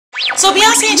So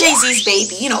Beyonce and Jay-Z's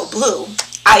baby, you know, Blue,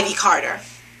 Ivy Carter.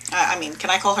 I mean,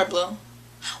 can I call her Blue?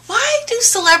 Why do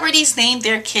celebrities name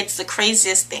their kids the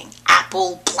craziest thing?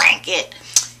 Apple, blanket.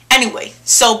 Anyway,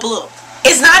 so Blue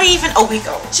is not even a week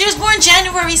old. She was born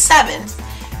January 7th.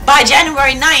 By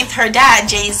January 9th, her dad,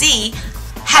 Jay-Z,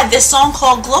 had this song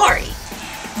called Glory.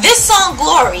 This song,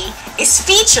 Glory, is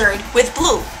featured with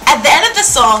Blue. At the end of the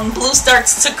song, Blue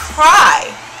starts to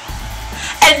cry.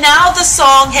 And now the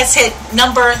song has hit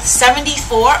number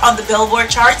 74 on the Billboard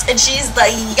charts, and she's the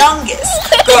youngest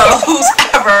girl who's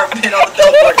ever been on the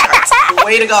Billboard charts.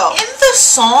 Way to go. In the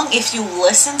song, if you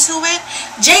listen to it,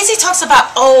 Jay-Z talks about,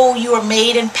 oh, you were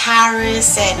made in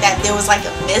Paris and that there was like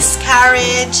a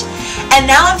miscarriage. And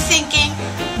now I'm thinking,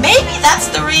 maybe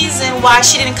that's the reason why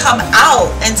she didn't come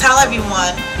out and tell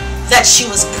everyone that she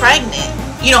was pregnant.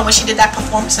 You know, when she did that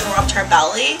performance and rubbed her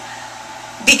belly.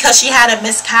 Because she had a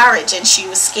miscarriage and she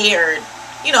was scared,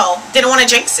 you know, didn't want to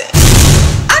jinx it.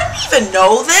 I don't even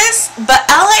know this, but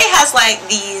LA has like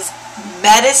these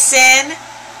medicine,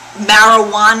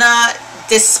 marijuana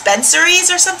dispensaries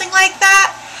or something like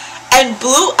that. And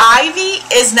Blue Ivy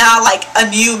is now like a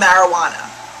new marijuana.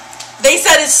 They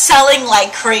said it's selling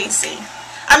like crazy.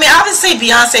 I mean, obviously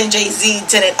Beyonce and Jay-Z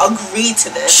didn't agree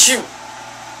to this. Shoot.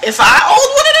 If I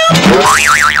owned one of them,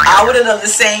 I would have done the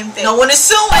same thing. No one is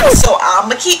suing, so I'm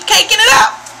going to keep caking it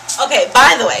up. Okay,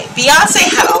 by the way, Beyonce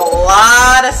had a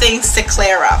lot of things to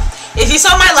clear up. If you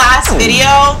saw my last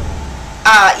video,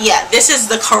 yeah, this is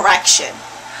the correction.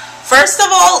 First of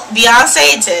all,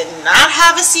 Beyonce did not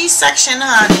have a C-section,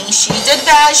 honey. She did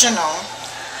vaginal.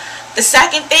 The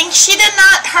second thing,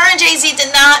 her and Jay-Z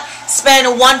did not spend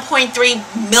 $1.3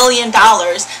 million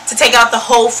to take out the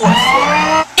whole fourth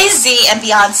floor. Jay-Z and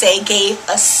Beyonce gave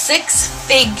a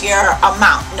six-figure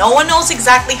amount. No one knows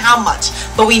exactly how much,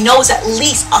 but we know it's at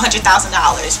least $100,000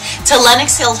 to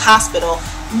Lenox Hill Hospital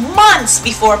months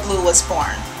before Blue was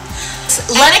born.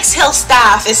 Lenox Hill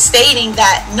staff is stating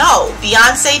that no,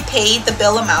 Beyonce paid the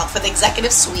bill amount for the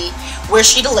executive suite where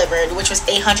she delivered, which was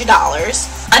 $800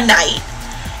 a night.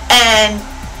 And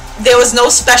there was no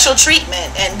special treatment,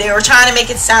 and they were trying to make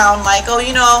it sound like, oh,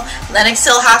 you know, Lenox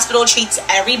Hill Hospital treats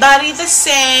everybody the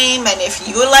same, and if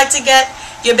you would like to get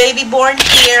your baby born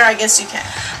here, I guess you can.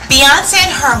 Beyonce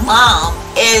and her mom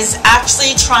is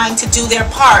actually trying to do their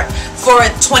part for a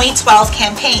 2012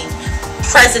 campaign,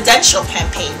 presidential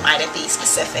campaign, might it be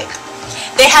specific.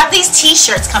 They have these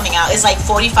t-shirts coming out. It's like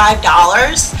 $45,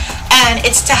 and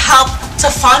it's to help to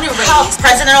fundraise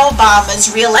President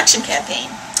Obama's re-election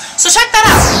campaign. So check that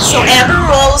out. So Amber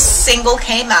Rose's single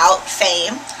came out,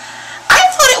 Fame. I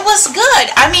thought it was good.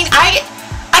 I mean, I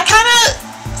kind of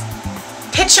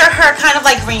picture her kind of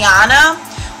like Rihanna.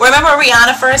 Remember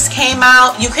Rihanna first came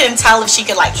out? You couldn't tell if she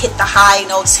could like hit the high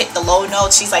notes, hit the low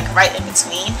notes. She's like right in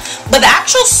between. But the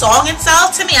actual song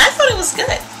itself, to me, I thought it was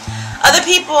good. Other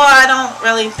people, I don't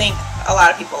really think a lot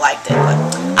of people liked it. But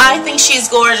I think she's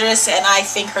gorgeous, and I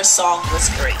think her song was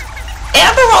great.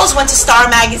 Amber Rose went to Star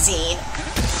Magazine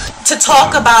to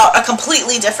talk about a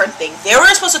completely different thing. They were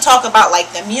supposed to talk about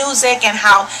like the music and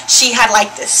how she had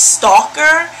like this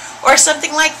stalker or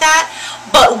something like that.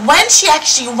 But when she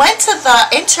actually went to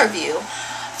the interview,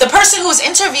 the person who was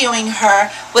interviewing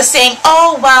her was saying,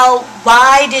 oh, well,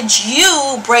 why did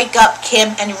you break up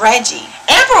Kim and Reggie?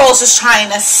 Amber Rose was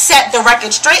trying to set the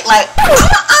record straight like,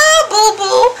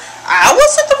 boo-boo. I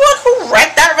wasn't the one who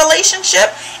wrecked that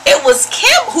relationship. It was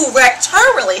Kim who wrecked her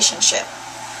relationship.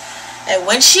 And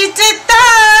when she did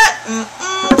that,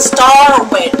 Star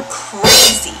went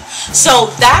crazy. So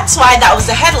that's why that was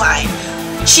the headline.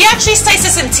 She actually states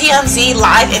this in TMZ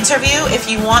live interview. If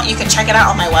you want, you can check it out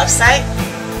on my website.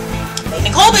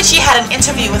 Nicole Richie had an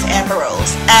interview with Amber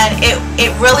Rose, and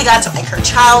it really got to like her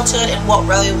childhood and what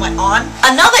really went on.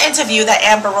 Another interview that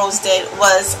Amber Rose did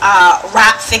was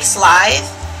Rap Fix Live,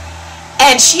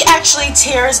 and she actually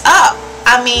tears up.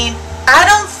 I mean, I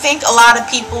don't think a lot of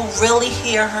people really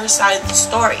hear her side of the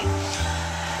story.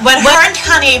 When her and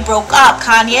Kanye broke up,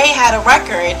 Kanye had a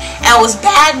record and was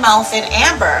bad-mouthing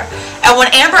Amber. And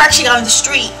when Amber actually got on the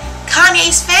street,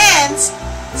 Kanye's fans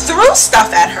threw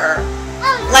stuff at her.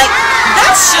 Like,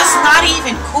 that's just not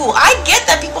even cool. I get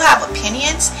that people have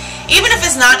opinions. Even if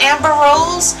it's not Amber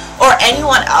Rose or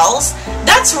anyone else,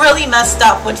 that's really messed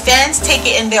up when fans take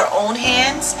it in their own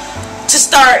hands to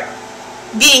start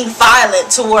being violent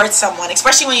towards someone,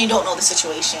 especially when you don't know the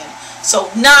situation.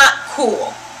 So not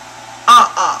cool.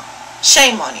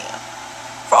 Shame on you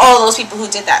for all those people who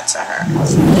did that to her.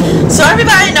 So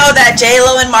everybody know that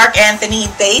J-Lo and Marc Anthony,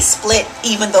 they split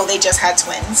even though they just had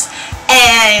twins.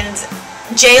 And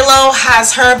J-Lo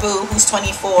has her boo who's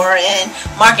 24 and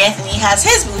Marc Anthony has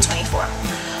his boo 24.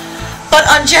 But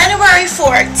on January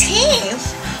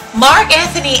 14th, Mark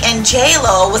Anthony and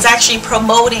J-Lo was actually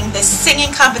promoting this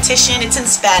singing competition. It's in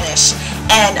Spanish.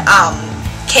 And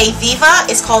Que Viva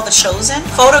is called The Chosen.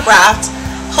 Photographed,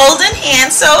 holding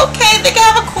hands. So, okay, they can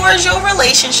have a cordial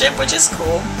relationship, which is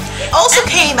cool. It also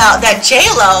came out that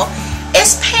J-Lo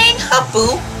is paying her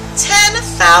boo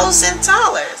 $10,000.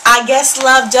 I guess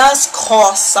love does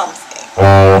cost something.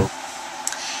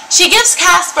 She gives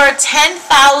Casper $10,000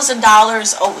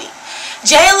 a week.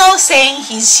 J-Lo saying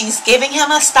she's giving him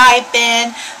a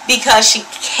stipend because she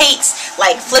hates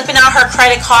like flipping out her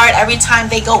credit card every time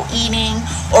they go eating,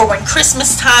 or when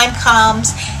Christmas time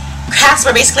comes,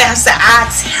 Casper basically has to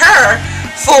ask her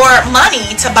for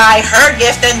money to buy her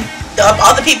gift and the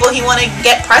other people he want to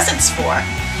get presents for.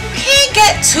 You can't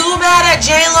get too mad at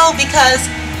J-Lo because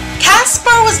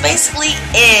Casper was basically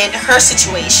in her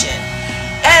situation.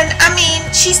 And I mean,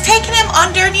 she's taking him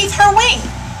underneath her wing.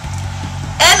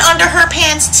 And under her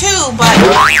pants too, but you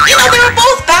know, they were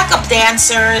both backup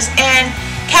dancers, and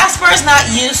Casper is not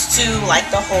used to like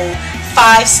the whole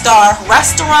 5-star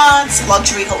restaurants,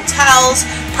 luxury hotels,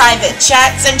 private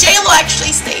jets, and J-Lo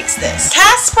actually states this.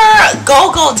 Casper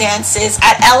go-go dances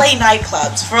at LA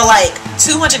nightclubs for like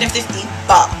 $250.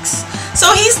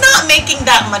 So he's not making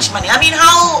that much money. I mean,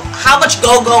 how much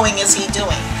go-going is he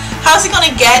doing? How's he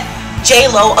gonna get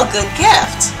J-Lo a good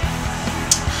gift?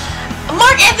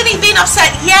 Mark Anthony being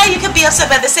upset, yeah, you could be upset,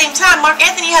 but at the same time, Mark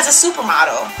Anthony has a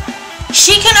supermodel.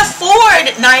 She can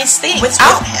afford nice things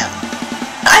without him.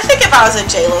 I think if I was in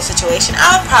J-Lo situation,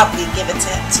 I would probably give it to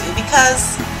him too,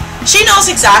 because she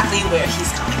knows exactly where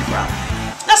he's coming from.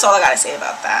 That's all I gotta say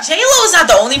about that. J-Lo is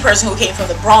not the only person who came from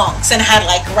the Bronx and had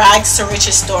like rags to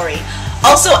riches story.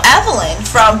 Also, Evelyn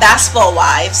from Basketball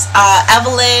Wives,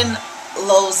 Evelyn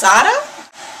Lozada.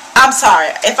 I'm sorry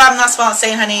if I'm not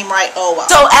saying her name right. Oh well.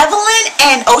 So Evelyn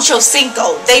and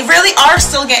Ochocinco, they really are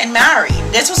still getting married.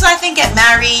 This was, I think, get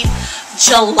married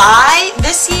July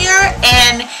this year,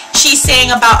 and she's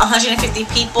saying about 150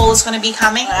 people is going to be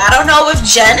coming. I don't know if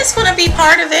Jen is going to be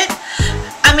part of it.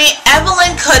 I mean,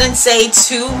 Evelyn couldn't say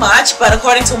too much, but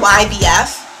according to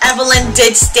YBF, Evelyn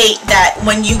did state that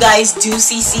when you guys do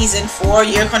see season 4,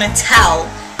 you're going to tell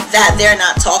that they're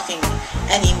not talking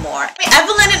anymore. I mean,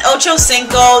 Evelyn and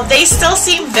Ochocinco, they still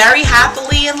seem very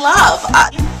happily in love.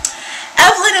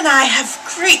 Evelyn and I have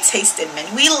great taste in men.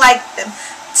 We like them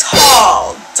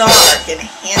tall, dark, and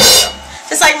handsome.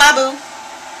 Just like my boo.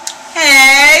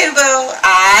 Hey boo,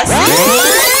 I see.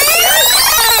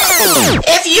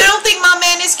 If you don't think my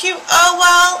man is cute, oh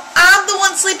well, I'm the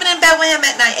one sleeping in bed with him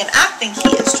at night, and I think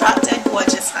he is drop dead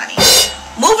gorgeous, honey.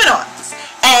 Moving on.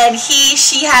 And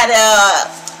she had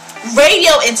a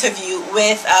radio interview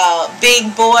with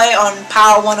Big Boy on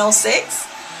Power 106,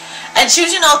 and she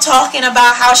was, you know, talking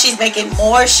about how she's making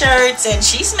more shirts and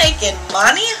she's making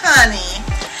money, honey,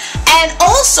 and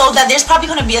also that there's probably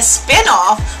going to be a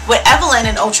spin-off with Evelyn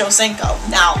and Ochocinco.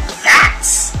 Now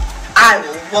that's I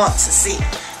will want to see,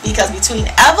 because between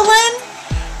Evelyn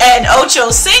and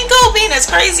Ochocinco being as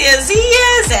crazy as he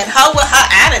is, and her with her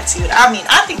attitude, I mean,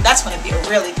 I think that's going to be a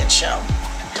really good show.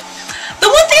 The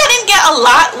one thing I didn't get a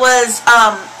lot was,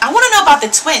 I want to know about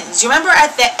the twins. You remember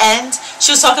at the end,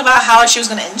 she was talking about how she was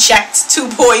going to inject 2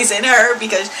 boys in her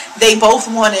because they both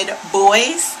wanted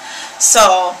boys.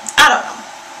 So, I don't know.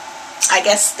 I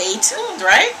guess stay tuned,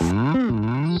 right?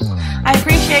 I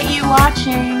appreciate you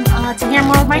watching. To hear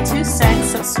more of my 2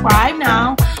 cents, subscribe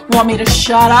now. Want me to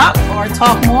shut up or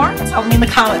talk more? Tell me in the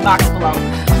comment box below.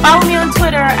 Follow me on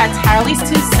Twitter at Tylerly's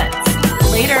 2 cents.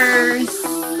 Laters.